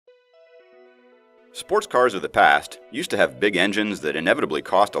Sports cars of the past used to have big engines that inevitably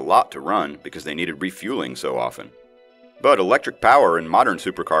cost a lot to run because they needed refueling so often. But electric power in modern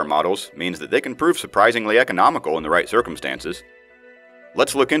supercar models means that they can prove surprisingly economical in the right circumstances.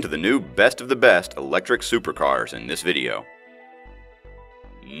 Let's look into the new best of the best electric supercars in this video.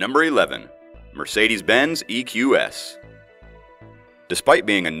 Number 11. Mercedes-Benz EQS. Despite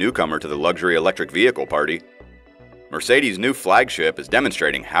being a newcomer to the luxury electric vehicle party, Mercedes' new flagship is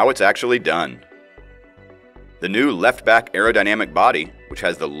demonstrating how it's actually done. The new left-back aerodynamic body, which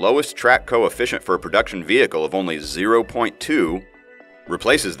has the lowest track coefficient for a production vehicle of only 0.2,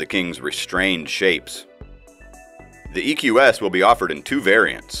 replaces the King's restrained shapes. The EQS will be offered in two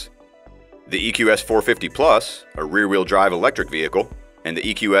variants: the EQS 450 Plus, a rear-wheel drive electric vehicle, and the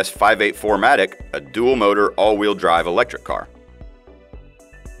EQS 584 Matic, a dual-motor all-wheel drive electric car.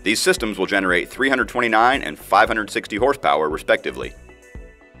 These systems will generate 329 and 560 horsepower respectively.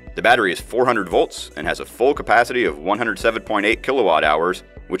 The battery is 400 volts and has a full capacity of 107.8 kilowatt hours,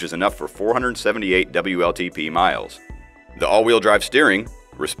 which is enough for 478 WLTP miles. The all-wheel drive steering,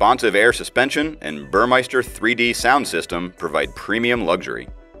 responsive air suspension, and Burmeister 3D sound system provide premium luxury.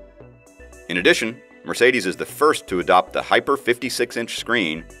 In addition, Mercedes is the first to adopt the Hyper 56-inch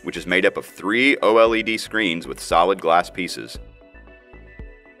screen, which is made up of 3 OLED screens with solid glass pieces.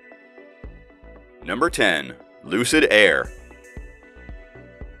 Number 10. Lucid Air.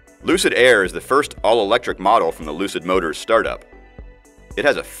 Lucid Air is the first all-electric model from the Lucid Motors startup. It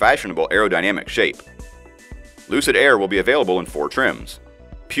has a fashionable aerodynamic shape. Lucid Air will be available in 4 trims: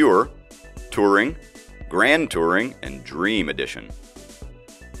 Pure, Touring, Grand Touring, and Dream Edition.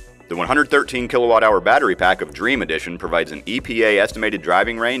 The 113 kilowatt-hour battery pack of Dream Edition provides an EPA estimated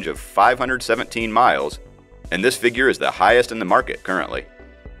driving range of 517 miles, and this figure is the highest in the market currently.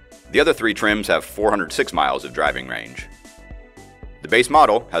 The other 3 trims have 406 miles of driving range. The base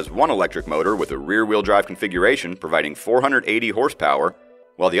model has one electric motor with a rear-wheel drive configuration providing 480 horsepower,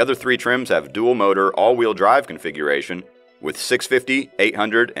 while the other 3 trims have dual-motor all-wheel drive configuration with 650,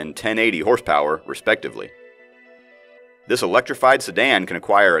 800, and 1080 horsepower, respectively. This electrified sedan can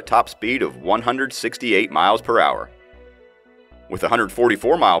acquire a top speed of 168 miles per hour. With a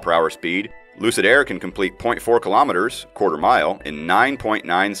 144 mile per hour speed, Lucid Air can complete 0.4 kilometers, quarter mile, in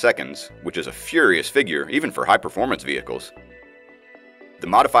 9.9 seconds, which is a furious figure even for high-performance vehicles. The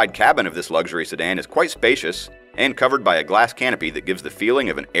modified cabin of this luxury sedan is quite spacious and covered by a glass canopy that gives the feeling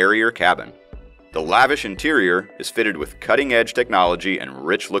of an airier cabin. The lavish interior is fitted with cutting-edge technology and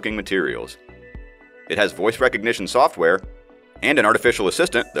rich-looking materials. It has voice recognition software and an artificial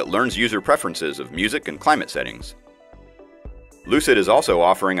assistant that learns user preferences of music and climate settings. Lucid is also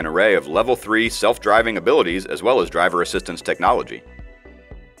offering an array of Level 3 self-driving abilities as well as driver assistance technology.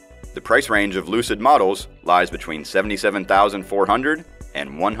 The price range of Lucid models lies between $77,400 and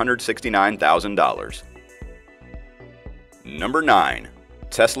 $169,000. Number 9.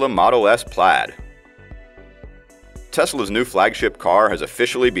 Tesla Model S Plaid. Tesla's new flagship car has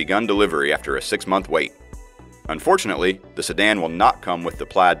officially begun delivery after a 6-month wait. Unfortunately, the sedan will not come with the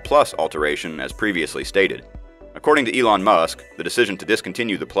Plaid Plus alteration as previously stated. According to Elon Musk, the decision to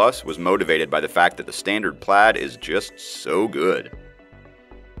discontinue the Plus was motivated by the fact that the standard Plaid is just so good.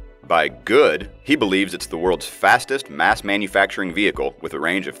 By good, he believes it's the world's fastest mass manufacturing vehicle with a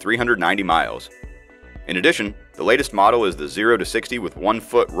range of 390 miles. In addition, the latest model is the 0 to 60 with 1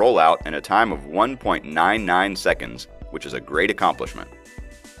 foot rollout in a time of 1.99 seconds, which is a great accomplishment.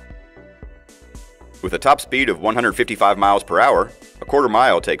 With a top speed of 155 miles per hour, a quarter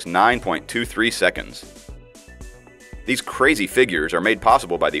mile takes 9.23 seconds. These crazy figures are made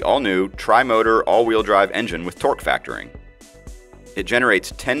possible by the all-new tri-motor all-wheel drive engine with torque factoring. It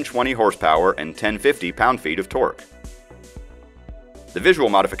generates 1020 horsepower and 1050 pound-feet of torque. The visual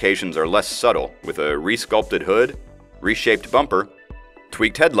modifications are less subtle, with a resculpted hood, reshaped bumper,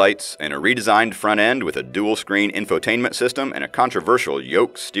 tweaked headlights, and a redesigned front end with a dual-screen infotainment system and a controversial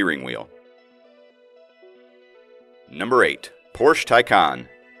yoke steering wheel. Number 8. Porsche Taycan.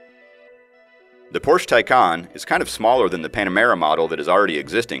 The Porsche Taycan is kind of smaller than the Panamera model that is already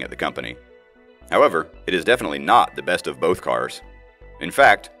existing at the company. However, it is definitely not the best of both cars. In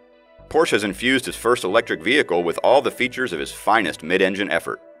fact, Porsche has infused his first electric vehicle with all the features of his finest mid-engine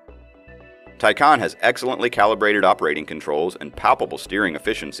effort. Taycan has excellently calibrated operating controls and palpable steering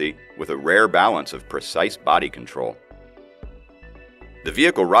efficiency with a rare balance of precise body control. The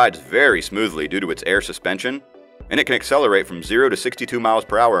vehicle rides very smoothly due to its air suspension, and it can accelerate from 0 to 62 miles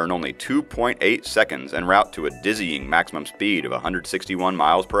per hour in only 2.8 seconds en route to a dizzying maximum speed of 161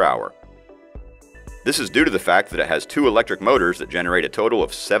 miles per hour. This is due to the fact that it has 2 electric motors that generate a total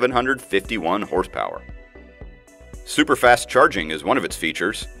of 751 horsepower. Super fast charging is one of its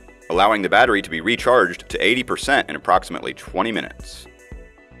features, allowing the battery to be recharged to 80% in approximately 20 minutes.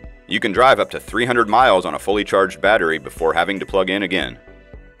 You can drive up to 300 miles on a fully charged battery before having to plug in again.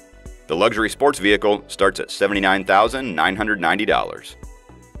 The luxury sports vehicle starts at $79,990.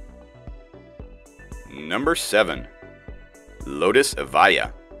 Number 7. Lotus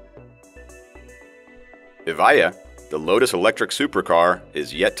Avaya. Avaya, the Lotus electric supercar,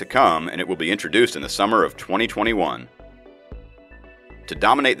 is yet to come, and it will be introduced in the summer of 2021. To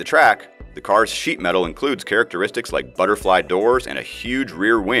dominate the track, the car's sheet metal includes characteristics like butterfly doors and a huge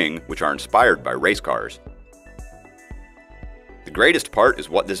rear wing, which are inspired by race cars. The greatest part is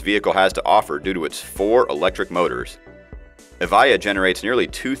what this vehicle has to offer due to its 4 electric motors. Avaya generates nearly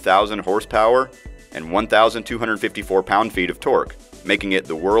 2,000 horsepower and 1,254 pound-feet of torque, making it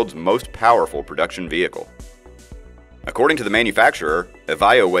the world's most powerful production vehicle. According to the manufacturer,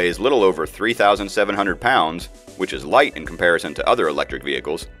 Avaya weighs little over 3,700 pounds, which is light in comparison to other electric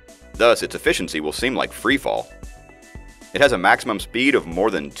vehicles, thus its efficiency will seem like freefall. It has a maximum speed of more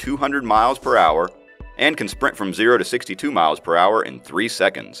than 200 miles per hour and can sprint from 0 to 62 miles per hour in 3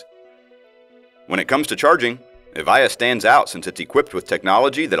 seconds. When it comes to charging, Avaya stands out since it's equipped with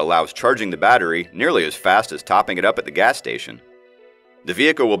technology that allows charging the battery nearly as fast as topping it up at the gas station. The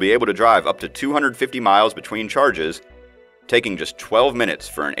vehicle will be able to drive up to 250 miles between charges, taking just 12 minutes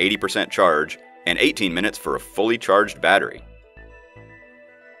for an 80% charge and 18 minutes for a fully charged battery.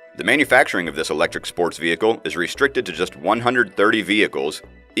 The manufacturing of this electric sports vehicle is restricted to just 130 vehicles,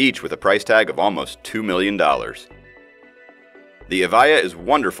 each with a price tag of almost $2 million. The Avaya is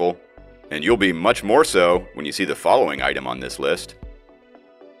wonderful, and you'll be much more so when you see the following item on this list.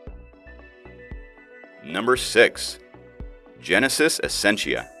 Number 6. Genesis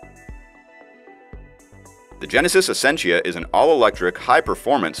Essentia. The Genesis Essentia is an all-electric,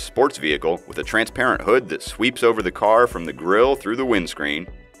 high-performance sports vehicle with a transparent hood that sweeps over the car from the grille through the windscreen,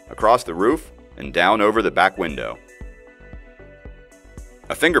 across the roof, and down over the back window.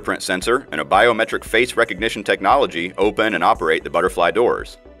 A fingerprint sensor and a biometric face recognition technology open and operate the butterfly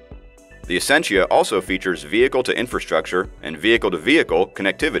doors. The Essentia also features vehicle-to-infrastructure and vehicle-to-vehicle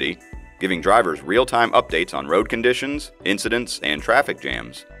connectivity, giving drivers real-time updates on road conditions, incidents, and traffic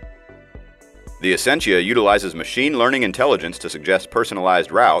jams. The Essentia utilizes machine learning intelligence to suggest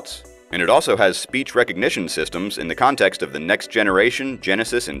personalized routes, and it also has speech recognition systems in the context of the next-generation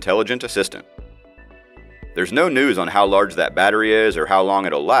Genesis Intelligent Assistant. There's no news on how large that battery is or how long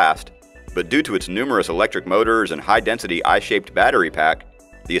it'll last, but due to its numerous electric motors and high-density I-shaped battery pack,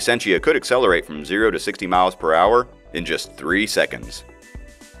 the Essentia could accelerate from 0 to 60 miles per hour in just 3 seconds.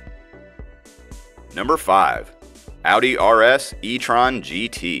 Number 5. Audi RS Etron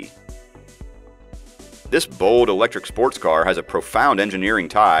GT. This bold electric sports car has a profound engineering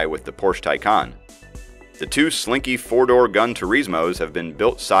tie with the Porsche Taycan. The two slinky 4-door Gun Turismos have been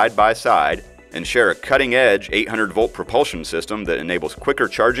built side by side and share a cutting-edge 800-volt propulsion system that enables quicker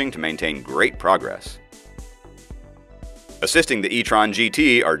charging to maintain great progress. Assisting the e-tron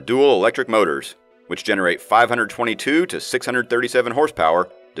GT are dual electric motors, which generate 522 to 637 horsepower,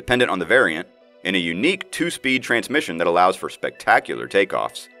 dependent on the variant, and a unique 2-speed transmission that allows for spectacular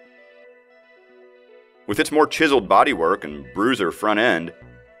takeoffs. With its more chiseled bodywork and bruiser front end,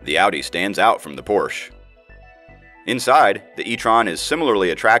 the Audi stands out from the Porsche. Inside, the e-tron is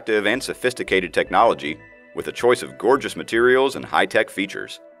similarly attractive and sophisticated technology, with a choice of gorgeous materials and high-tech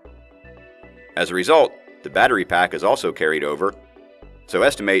features. As a result, the battery pack is also carried over, so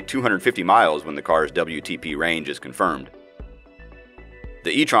estimate 250 miles when the car's WTP range is confirmed. The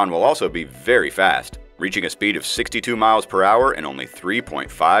e-tron will also be very fast, reaching a speed of 62 miles per hour in only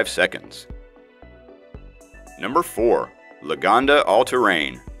 3.5 seconds. Number 4. Lagonda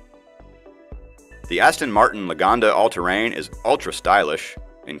AllTerrain. The Aston Martin Lagonda AllTerrain is ultra-stylish,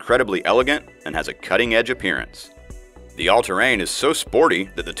 incredibly elegant, and has a cutting-edge appearance. The AllTerrain is so sporty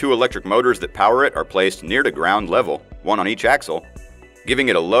that the 2 electric motors that power it are placed near to ground level, one on each axle, giving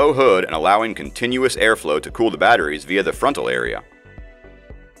it a low hood and allowing continuous airflow to cool the batteries via the frontal area.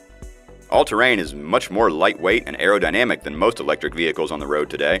 AllTerrain is much more lightweight and aerodynamic than most electric vehicles on the road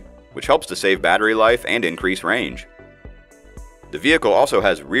today, which helps to save battery life and increase range. The vehicle also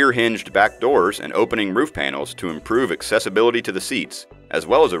has rear-hinged back doors and opening roof panels to improve accessibility to the seats, as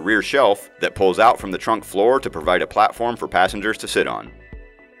well as a rear shelf that pulls out from the trunk floor to provide a platform for passengers to sit on.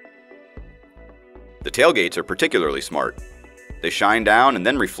 The tailgates are particularly smart. They shine down and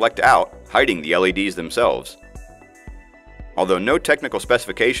then reflect out, hiding the LEDs themselves. Although no technical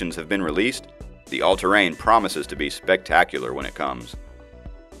specifications have been released, the AllTerrain promises to be spectacular when it comes.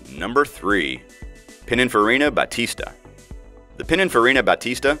 Number 3. Pininfarina Battista. The Pininfarina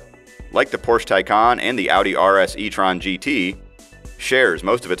Battista, like the Porsche Taycan and the Audi RS Etron GT, shares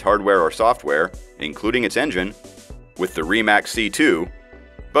most of its hardware or software, including its engine, with the Remac C2,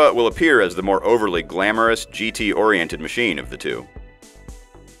 but will appear as the more overly glamorous GT-oriented machine of the two.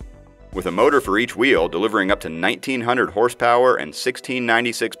 With a motor for each wheel delivering up to 1,900 horsepower and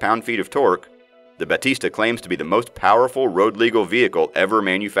 1,696 pound-feet of torque, the Battista claims to be the most powerful road-legal vehicle ever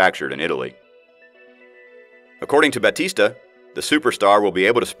manufactured in Italy. According to Battista, the superstar will be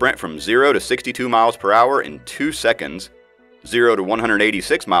able to sprint from 0 to 62 miles per hour in 2 seconds, 0 to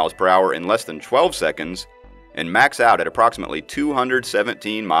 186 miles per hour in less than 12 seconds, and max out at approximately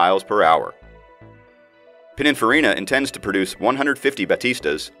 217 miles per hour. Pininfarina intends to produce 150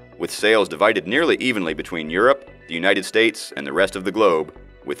 Battistas, with sales divided nearly evenly between Europe, the United States, and the rest of the globe,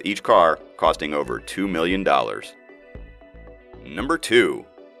 with each car costing over $2 million. Number 2.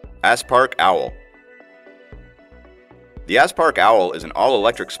 Asparc Owl. The Asparc Owl is an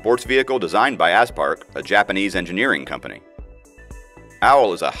all-electric sports vehicle designed by Asparc, a Japanese engineering company.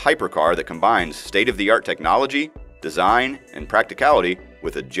 Owl is a hypercar that combines state-of-the-art technology, design, and practicality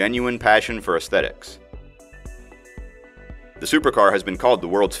with a genuine passion for aesthetics. The supercar has been called the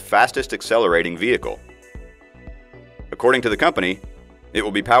world's fastest accelerating vehicle. According to the company, it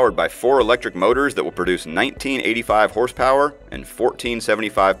will be powered by 4 electric motors that will produce 1,985 horsepower and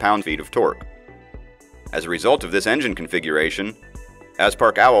 1,475 pound-feet of torque. As a result of this engine configuration,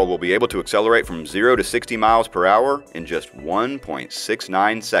 Asparc Owl will be able to accelerate from 0 to 60 miles per hour in just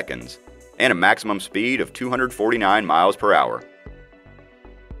 1.69 seconds and a maximum speed of 249 miles per hour.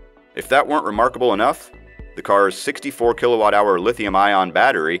 If that weren't remarkable enough, the car's 64 kilowatt-hour lithium-ion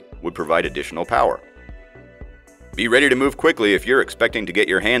battery would provide additional power. Be ready to move quickly if you're expecting to get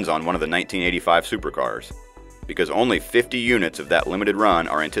your hands on one of the 1985 supercars, because only 50 units of that limited run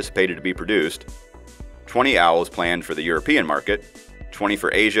are anticipated to be produced, 20 Owls planned for the European market, 20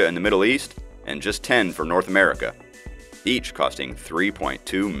 for Asia and the Middle East, and just 10 for North America, each costing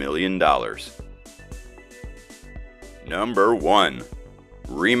 $3.2 million. Number 1.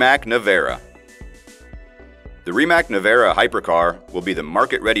 Remac Nagara. The Remac Nagara hypercar will be the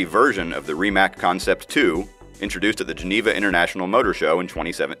market-ready version of the Remac Concept 2, introduced at the Geneva International Motor Show in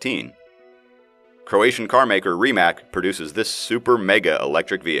 2017. Croatian carmaker Remac produces this super mega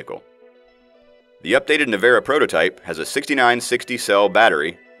electric vehicle. The updated Nagara prototype has a 6960 cell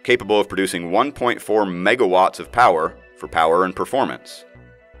battery capable of producing 1.4 megawatts of power for power and performance.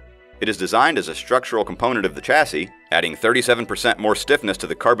 It is designed as a structural component of the chassis, adding 37% more stiffness to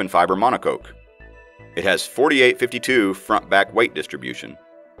the carbon fiber monocoque. It has 48/52 front-back weight distribution.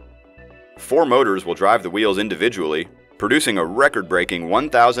 4 motors will drive the wheels individually, producing a record-breaking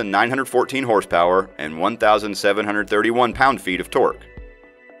 1,914 horsepower and 1,731 pound-feet of torque.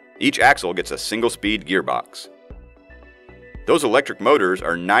 Each axle gets a single-speed gearbox. Those electric motors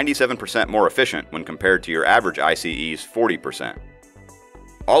are 97% more efficient when compared to your average ICE's 40%.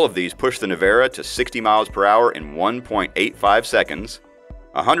 All of these push the Nagara to 60 miles per hour in 1.85 seconds,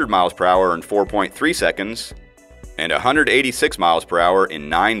 100 miles per hour in 4.3 seconds, and 186 miles per hour in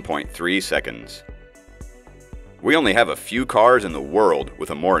 9.3 seconds. We only have a few cars in the world with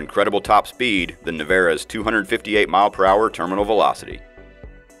a more incredible top speed than Nagara's 258 mile per hour terminal velocity.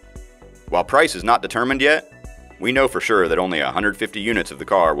 While price is not determined yet, we know for sure that only 150 units of the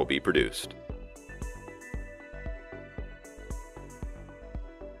car will be produced.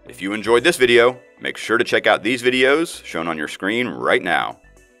 If you enjoyed this video, make sure to check out these videos shown on your screen right now.